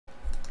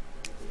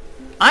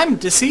I'm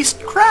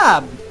Deceased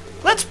Crab.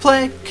 Let's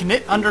play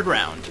Knytt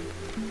Underground.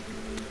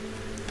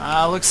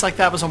 Looks like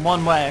that was a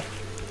one-way.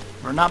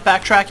 We're not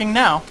backtracking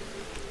now.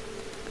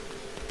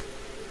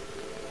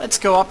 Let's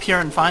go up here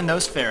and find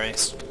those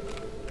fairies.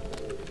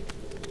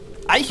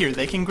 I hear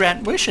they can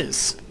grant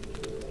wishes.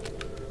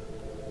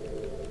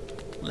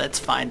 Let's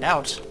find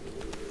out.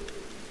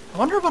 I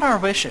wonder what our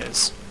wish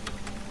is.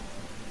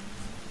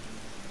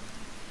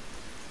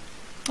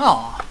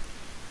 Aw.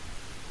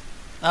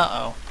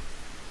 Uh-oh.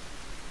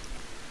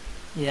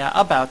 Yeah,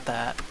 about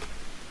that.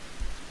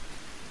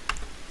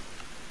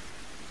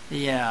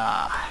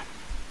 Yeah.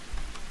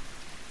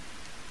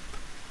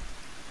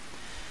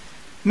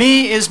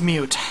 Me is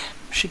mute.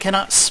 She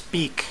cannot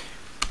speak.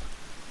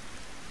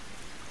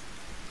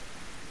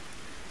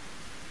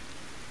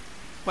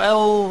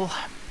 Well,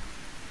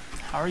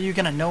 how are you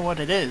gonna know what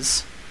it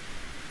is?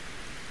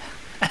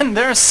 And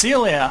there's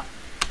Celia.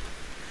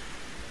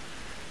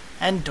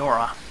 And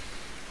Dora.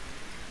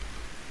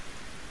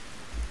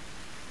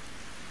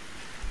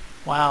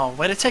 Wow,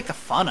 way to take the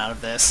fun out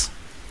of this.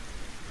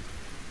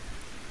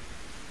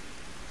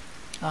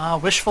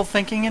 Wishful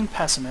thinking and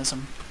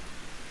pessimism.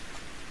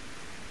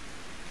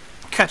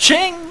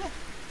 Ka-ching!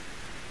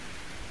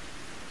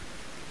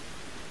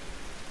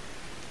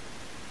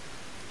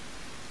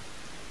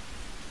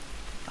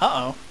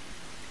 Uh-oh.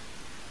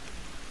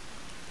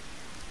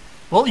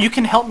 Well, you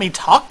can help me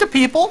talk to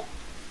people.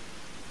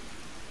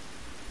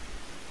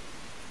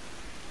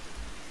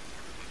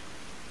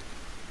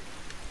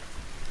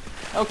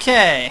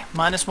 Okay,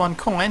 -1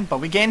 coin, but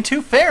we gained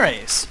 2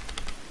 fairies.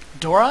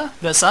 Dora,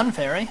 the Sun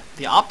Fairy,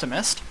 the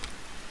Optimist,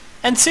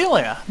 and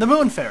Celia, the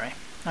Moon Fairy.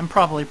 I'm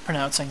probably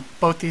pronouncing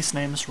both these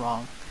names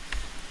wrong.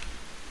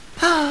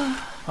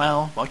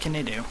 Well, what can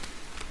you do?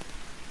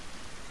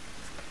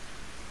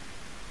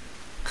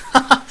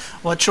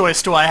 What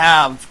choice do I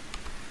have?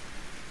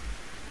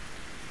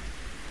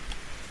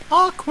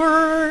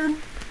 Awkward!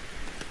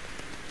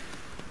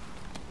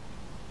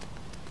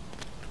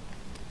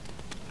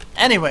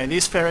 Anyway,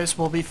 these fairies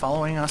will be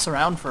following us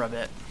around for a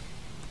bit.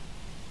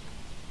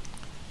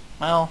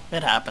 Well,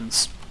 it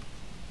happens.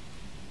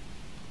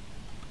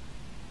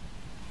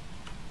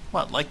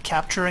 What, like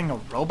capturing a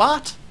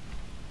robot?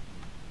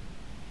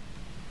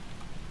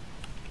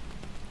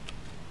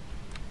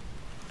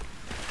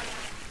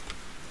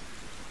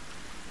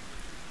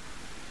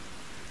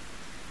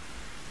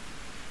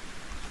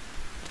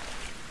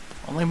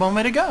 Only one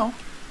way to go.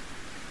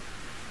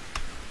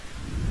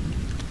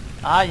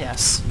 Ah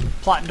yes,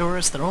 plot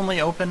doors that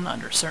only open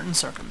under certain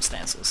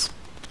circumstances.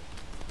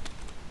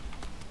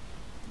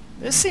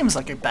 This seems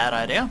like a bad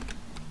idea.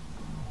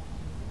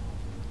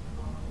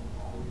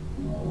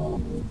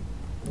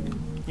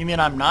 You mean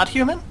I'm not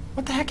human?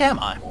 What the heck am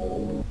I?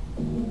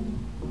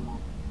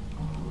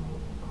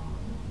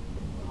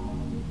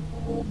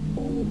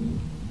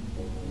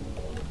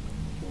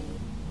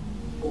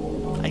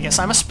 I guess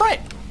I'm a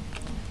sprite.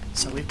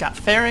 So we've got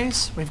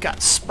fairies, we've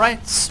got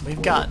sprites,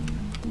 we've got...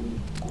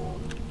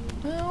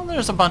 well,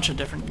 there's a bunch of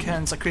different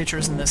kinds of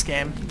creatures in this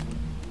game.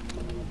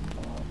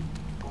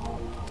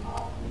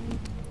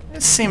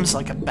 It seems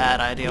like a bad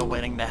idea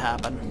waiting to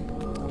happen.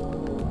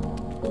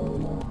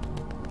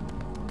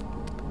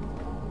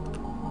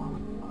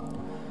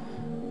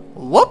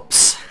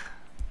 Whoops!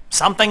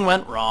 Something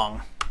went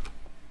wrong.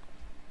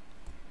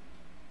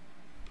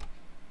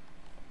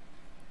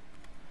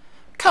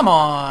 Come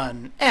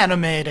on,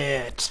 animate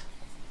it!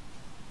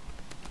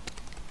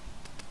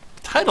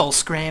 Title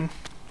screen.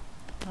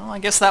 Well, I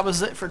guess that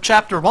was it for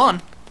Chapter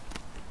 1.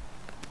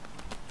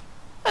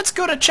 Let's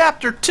go to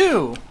Chapter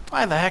 2!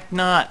 Why the heck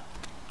not?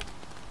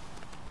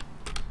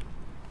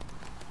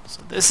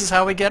 So this is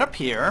how we get up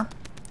here.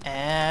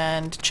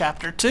 And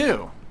Chapter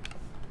 2.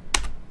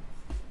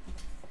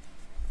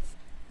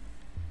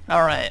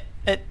 Alright,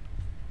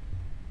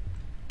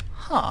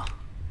 huh.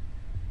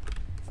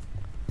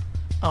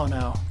 Oh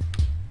no.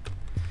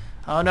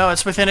 Oh no,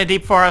 it's within a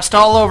deep forest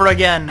all over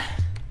again!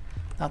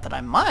 Not that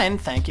I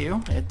mind, thank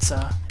you. It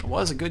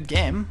was a good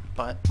game,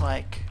 but,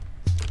 like,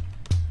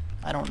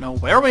 I don't know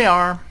where we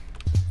are,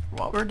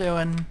 what we're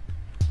doing.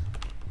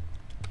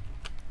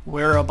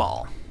 We're a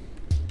ball.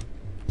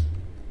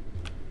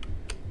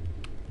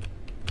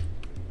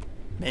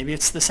 Maybe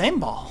it's the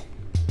same ball.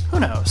 Who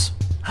knows?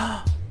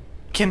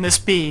 Can this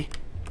be?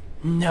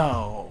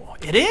 No,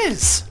 it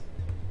is!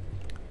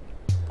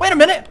 Wait a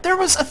minute! There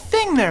was a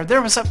thing there!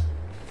 There was a...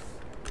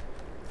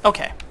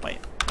 Okay, wait.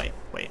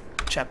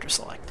 Chapter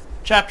select.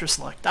 Chapter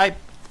select.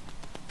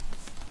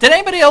 Did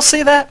anybody else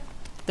see that?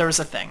 There was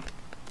a thing.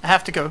 I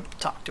have to go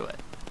talk to it.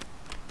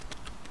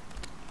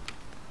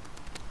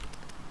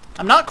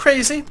 I'm not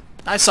crazy.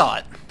 I saw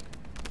it.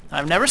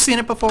 I've never seen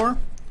it before.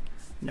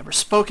 Never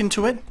spoken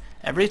to it.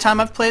 Every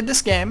time I've played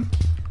this game.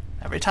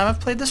 Every time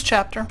I've played this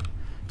chapter.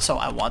 So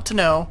I want to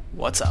know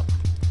what's up.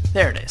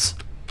 There it is.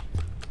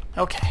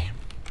 Okay.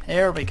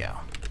 Here we go.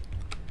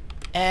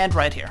 And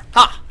right here.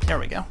 Ha! There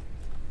we go.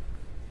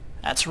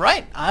 That's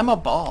right. I'm a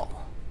ball.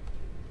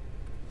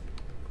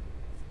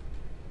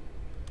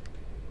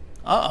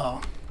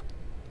 Uh-oh.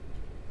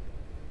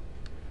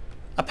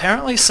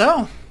 Apparently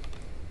so.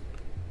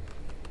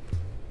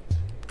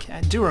 Okay,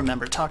 I do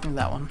remember talking to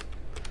that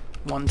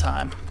one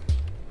time.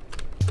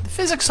 The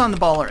physics on the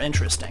ball are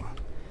interesting.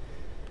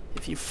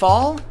 If you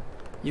fall,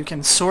 you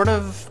can sort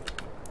of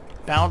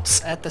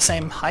bounce at the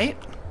same height.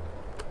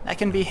 That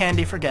can be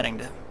handy for getting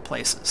to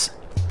places.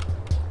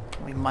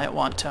 We might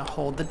want to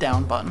hold the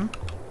down button,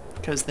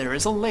 because there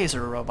is a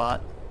laser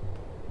robot.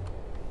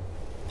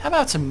 How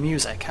about some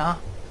music, huh?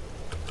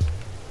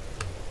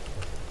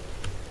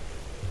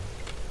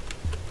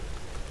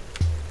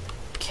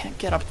 Can't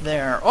get up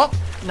there. Oh!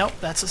 Nope,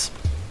 that's a...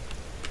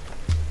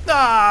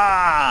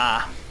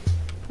 Ah!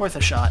 Worth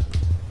a shot.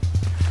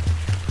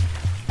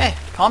 Hey,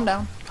 calm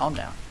down, calm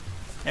down.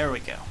 There we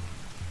go.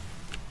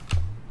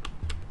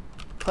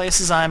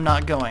 Places I'm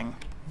not going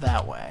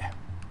that way.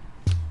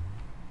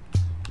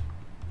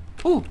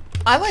 Ooh,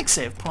 I like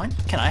save point.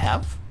 Can I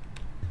have?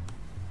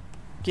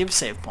 Give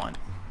save point.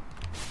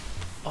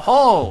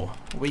 Oh,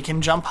 we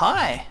can jump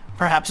high.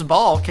 Perhaps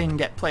Ball can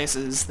get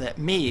places that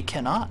me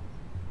cannot.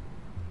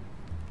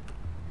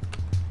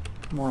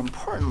 More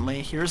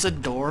importantly, here's a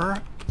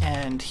door,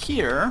 and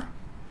here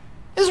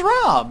is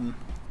Rob.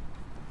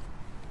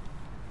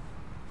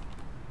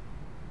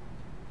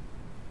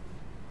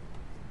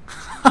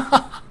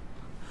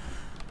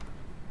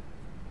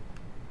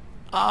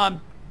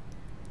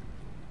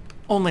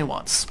 Only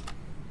once.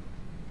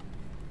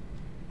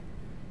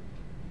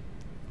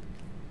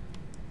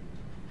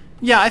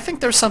 Yeah, I think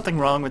there's something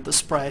wrong with the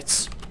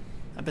sprites.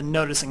 I've been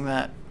noticing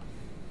that.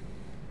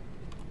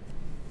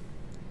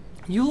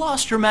 You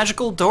lost your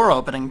magical door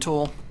opening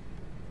tool.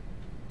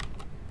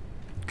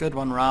 Good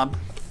one, Rob.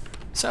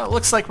 So it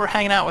looks like we're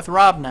hanging out with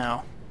Rob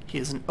now. He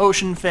is an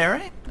ocean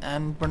fairy,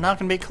 and we're not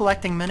going to be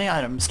collecting many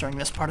items during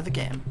this part of the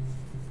game.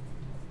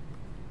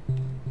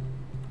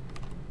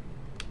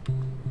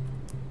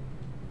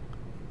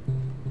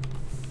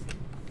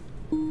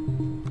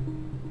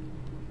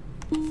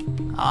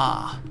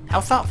 Ah,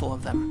 how thoughtful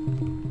of them.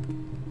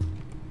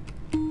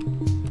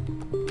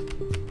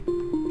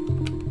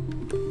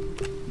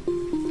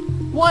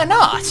 Why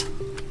not?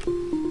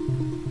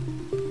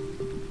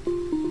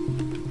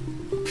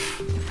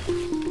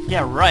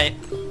 Yeah, right.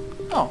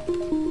 Oh.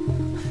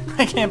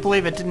 I can't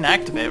believe it didn't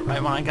activate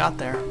right when I got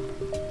there.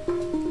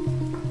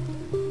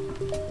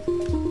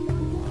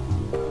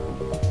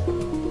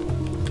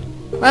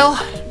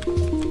 Well,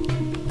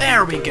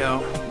 there we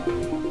go.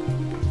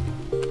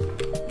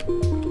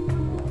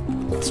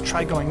 Let's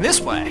try going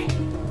this way.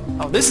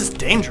 Oh, this is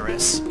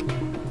dangerous.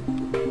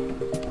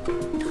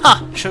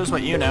 Ha! Shows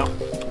what you know.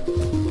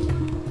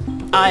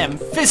 I am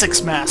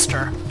Physics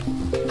Master.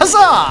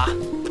 Huzzah!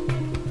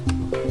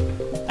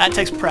 That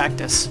takes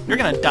practice. You're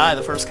gonna die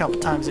the first couple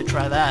times you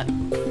try that.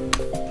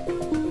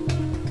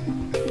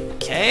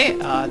 Okay,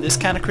 this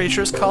kind of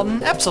creature is called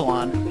an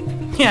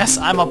epsilon. Yes,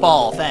 I'm a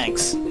ball,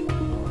 thanks.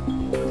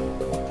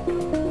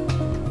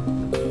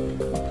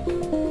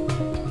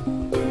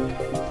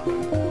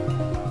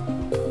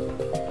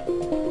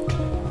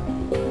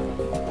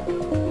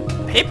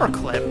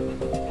 Paperclip?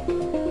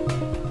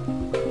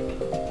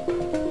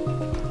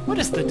 What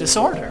is the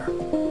disorder?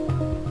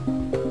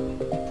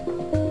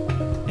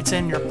 It's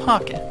in your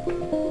pocket.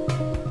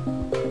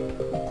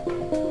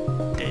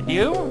 Did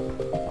you?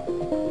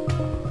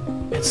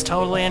 It's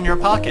totally in your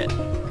pocket.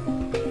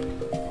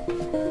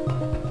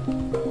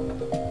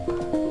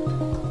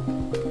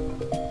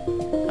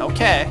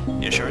 Okay,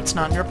 you sure it's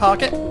not in your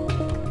pocket?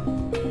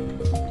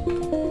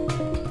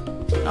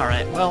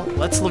 Alright, well,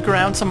 let's look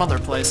around some other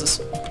places.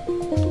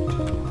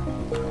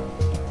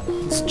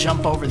 Let's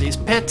jump over these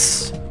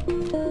pits.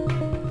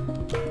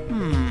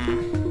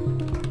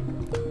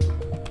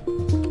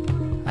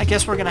 I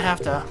guess we're gonna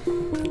have to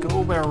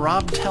go where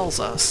Rob tells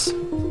us.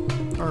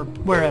 Or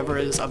wherever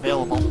is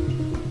available.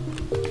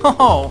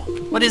 Oh,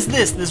 what is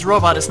this? This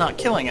robot is not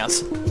killing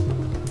us.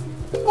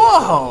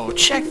 Whoa,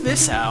 check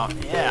this out.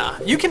 Yeah,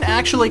 you can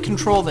actually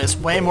control this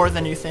way more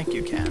than you think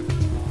you can.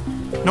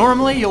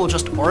 Normally you'll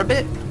just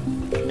orbit,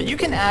 but you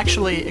can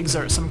actually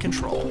exert some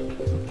control.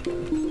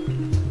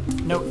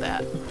 Note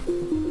that.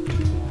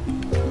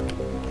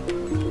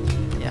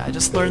 Yeah, I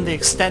just learned the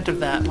extent of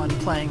that when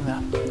playing the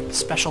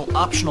special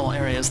optional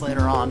areas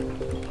later on.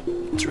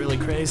 It's really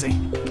crazy.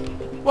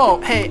 Whoa,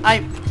 hey,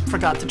 I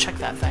forgot to check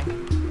that thing.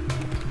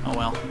 Oh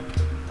well.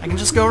 I can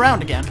just go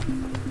around again.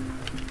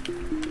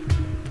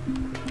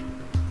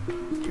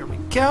 Here we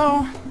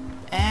go.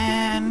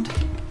 And...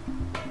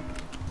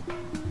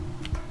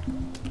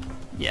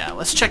 yeah,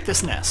 let's check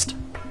this nest.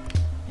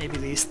 Maybe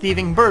these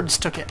thieving birds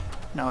took it.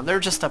 No, they're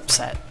just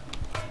upset.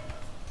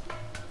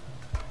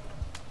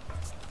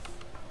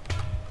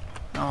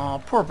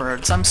 Oh, poor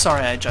birds. I'm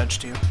sorry I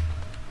judged you.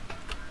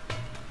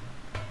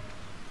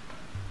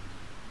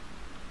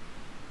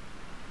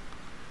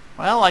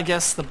 Well, I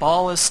guess the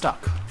ball is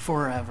stuck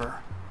forever.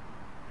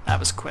 That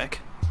was quick.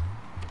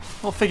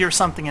 We'll figure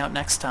something out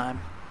next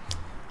time.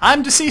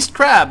 I'm Deceased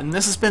Crab, and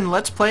this has been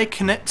Let's Play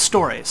Knytt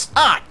Stories.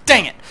 Ah,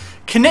 dang it!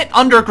 Knytt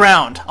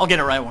Underground! I'll get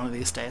it right one of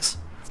these days.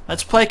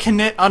 Let's play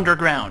Knytt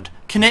Underground.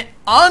 Knytt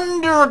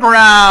Underground!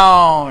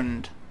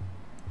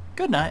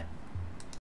 Good night.